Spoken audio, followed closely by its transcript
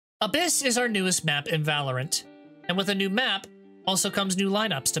Abyss is our newest map in Valorant, and with a new map also comes new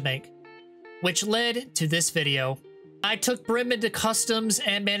lineups to make, which led to this video. I took Brim into customs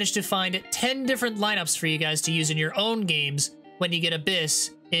and managed to find 10 different lineups for you guys to use in your own games when you get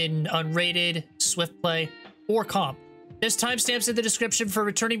Abyss in Unrated, Swiftplay, or Comp. There's timestamps in the description for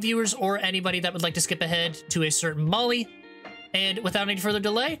returning viewers or anybody that would like to skip ahead to a certain molly. And without any further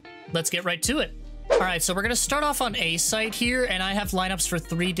delay, let's get right to it. Alright, so we're going to start off on A site here, and I have lineups for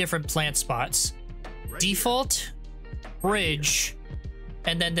 3 different plant spots. Default, Bridge,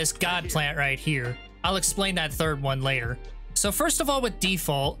 and then this God plant right here. I'll explain that third one later. So first of all, with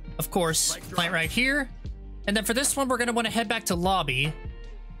Default, of course, plant right here. And then for this one, we're going to want to head back to Lobby.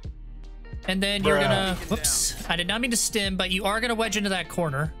 And then you're going to... Whoops. I did not mean to stim, but you are going to wedge into that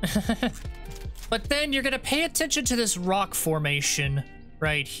corner. But then you're going to pay attention to this rock formation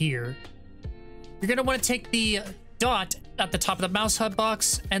right here. You're going to want to take the dot at the top of the mouse HUD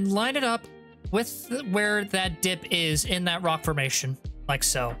box and line it up with where that dip is in that rock formation, like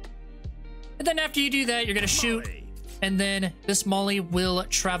so. And then after you do that, you're going to shoot, and then this molly will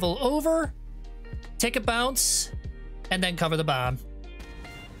travel over, take a bounce, and then cover the bomb.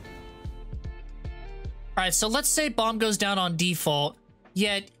 Alright, so let's say bomb goes down on default,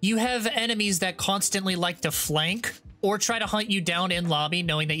 yet you have enemies that constantly like to flank or try to hunt you down in lobby,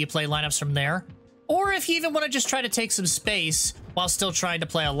 knowing that you play lineups from there. Or if you even want to just try to take some space while still trying to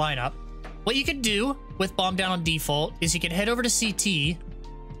play a lineup. What you can do with bomb down on default is you can head over to CT,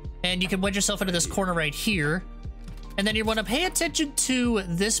 and you can wedge yourself into this corner right here. And then you want to pay attention to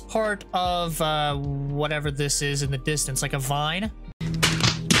this part of whatever this is in the distance, like a vine.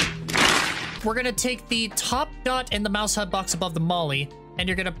 We're going to take the top dot in the mouse HUD box above the molly, and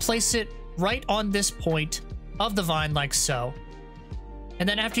you're going to place it right on this point of the vine, like so. And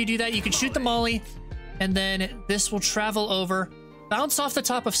then after you do that, you can shoot the molly, and then this will travel over, bounce off the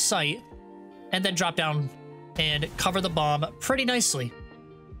top of sight, and then drop down and cover the bomb pretty nicely.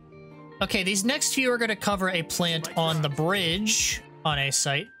 Okay, these next few are going to cover a plant on the bridge on A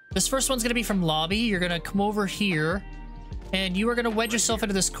site. This first one's going to be from lobby. You're going to come over here, and you are going to wedge yourself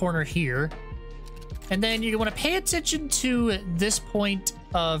into this corner here. And then you want to pay attention to this point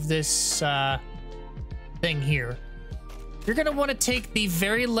of this thing here. You're going to want to take the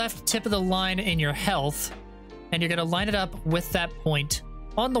very left tip of the line in your health, and you're going to line it up with that point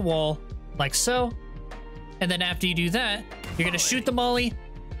on the wall, like so. And then after you do that, you're going to shoot the molly,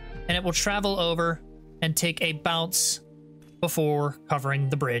 and it will travel over and take a bounce before covering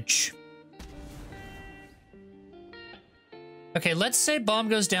the bridge. Okay, let's say bomb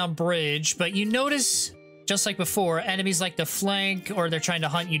goes down bridge, but you notice, just like before, enemies like to flank, or they're trying to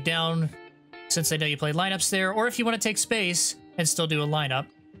hunt you down since they know you play lineups there, or if you want to take space and still do a lineup.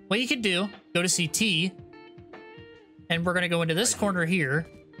 What you can do, go to CT, and we're going to go into this corner here,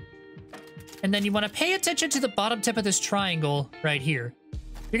 and then you want to pay attention to the bottom tip of this triangle right here.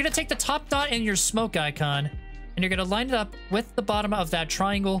 You're going to take the top dot in your smoke icon, and you're going to line it up with the bottom of that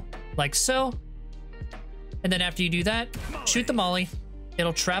triangle, like so. And then after you do that, shoot the molly.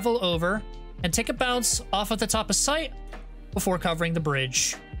 It'll travel over and take a bounce off at the top of sight before covering the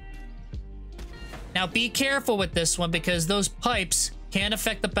bridge. Now be careful with this one, because those pipes can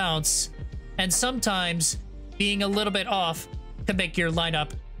affect the bounce, and sometimes being a little bit off can make your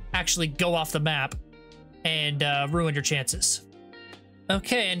lineup actually go off the map and ruin your chances.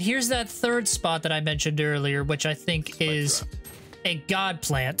 Okay, and here's that third spot that I mentioned earlier, which I think is a God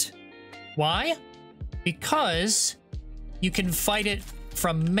plant. Why? Because you can fight it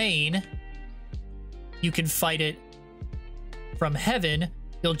from main, you can fight it from heaven,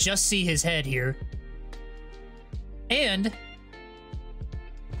 you'll just see his head here, and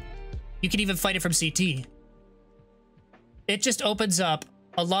you can even fight it from CT. It just opens up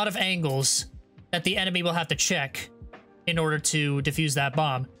a lot of angles that the enemy will have to check in order to defuse that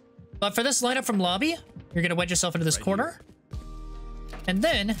bomb. But for this lineup from lobby, you're going to wedge yourself into this corner. And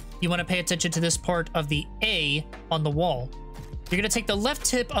then you want to pay attention to this part of the A on the wall. You're going to take the left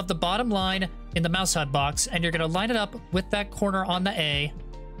tip of the bottom line in the mouse HUD box, and you're going to line it up with that corner on the A,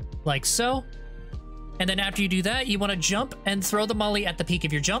 like so. And then after you do that, you want to jump and throw the molly at the peak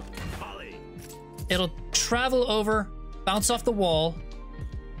of your jump. It'll travel over, bounce off the wall,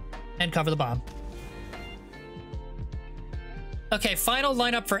 and cover the bomb. Okay, final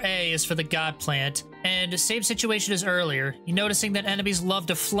lineup for A is for the God plant, and same situation as earlier. You're noticing that enemies love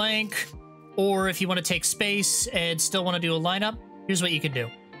to flank, or if you want to take space and still want to do a lineup, here's what you can do.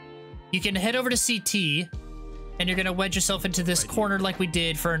 You can head over to CT, and you're going to wedge yourself into this corner like we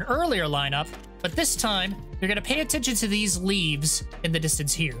did for an earlier lineup, but this time, you're going to pay attention to these leaves in the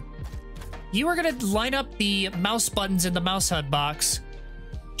distance here. You are going to line up the mouse buttons in the mouse HUD box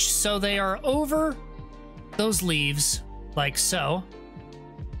So they are over those leaves, like so.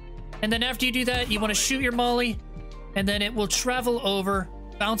 And then after you do that, you want to shoot your molly, and then it will travel over,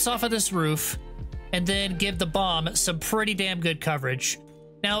 bounce off of this roof, and then give the bomb some pretty damn good coverage.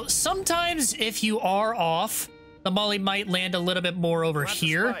 Now, sometimes if you are off, the molly might land a little bit more over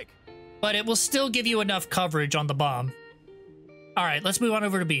here, but it will still give you enough coverage on the bomb. All right, let's move on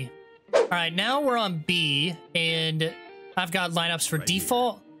over to B. All right, now we're on B, and I've got lineups for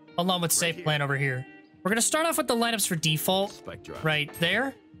default, along with safe plan over here. We're going to start off with the lineups for default right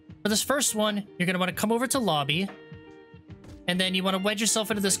there. For this first one, you're going to want to come over to lobby, and then you want to wedge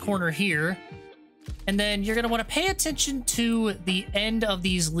yourself into this corner here, and then you're going to want to pay attention to the end of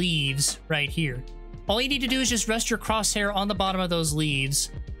these leaves right here. All you need to do is just rest your crosshair on the bottom of those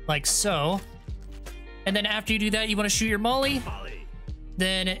leaves, like so. And then after you do that, you want to shoot your molly.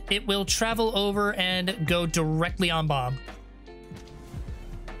 Then it will travel over and go directly on bomb.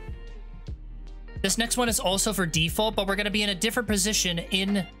 This next one is also for default, but we're going to be in a different position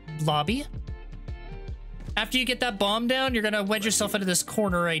in lobby. After you get that bomb down, you're going to wedge yourself into this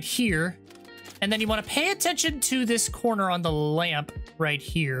corner right here. And then you want to pay attention to this corner on the lamp right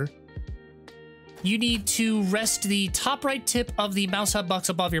here. You need to rest the top right tip of the mouse hub box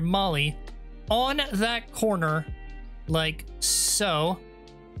above your molly on that corner, like so.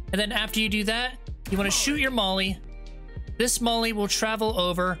 And then after you do that, you want to shoot your molly. This molly will travel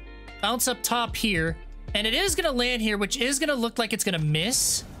over, bounce up top here, and it is going to land here, which is going to look like it's going to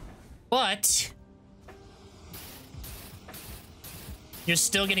miss, but you're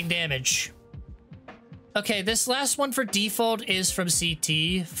still getting damage. Okay, this last one for default is from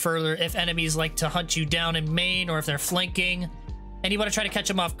CT, for if enemies like to hunt you down in main or if they're flanking, and you want to try to catch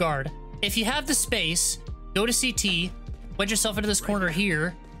them off guard. If you have the space, go to CT, wedge yourself into this corner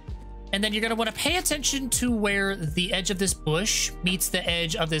here, and then you're going to want to pay attention to where the edge of this bush meets the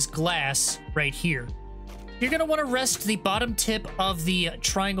edge of this glass right here. You're going to want to rest the bottom tip of the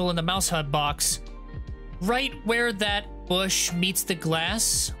triangle in the mouse HUD box right where that bush meets the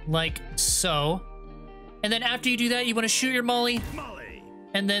glass, like so. And then after you do that, you want to shoot your molly.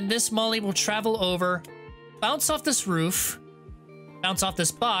 And then this molly will travel over, bounce off this roof, bounce off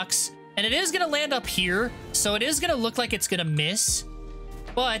this box, and it is going to land up here. So it is going to look like it's going to miss,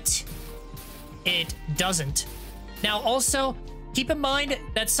 but it doesn't. Now, also, keep in mind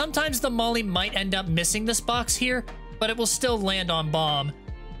that sometimes the molly might end up missing this box here, but it will still land on bomb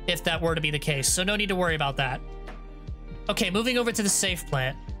if that were to be the case. So no need to worry about that. Okay, moving over to the safe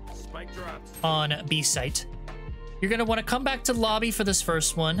plant on B site. You're going to want to come back to lobby for this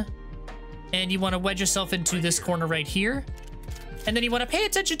first one, and you want to wedge yourself into this corner right here, and then you want to pay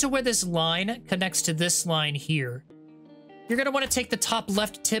attention to where this line connects to this line here. You're going to want to take the top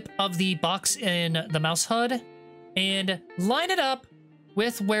left tip of the box in the mouse HUD and line it up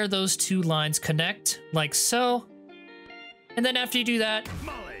with where those two lines connect, like so. And then after you do that,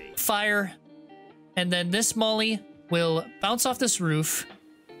 fire, and then this molly will bounce off this roof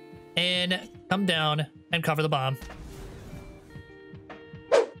and come down and cover the bomb.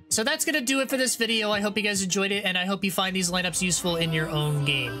 So that's going to do it for this video. I hope you guys enjoyed it, and I hope you find these lineups useful in your own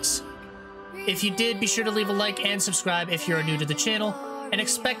games. If you did, be sure to leave a like and subscribe if you're new to the channel, and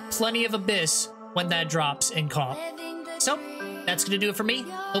expect plenty of Abyss when that drops in comp. So, that's going to do it for me.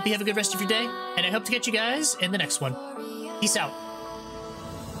 Hope you have a good rest of your day, and I hope to catch you guys in the next one. Peace out.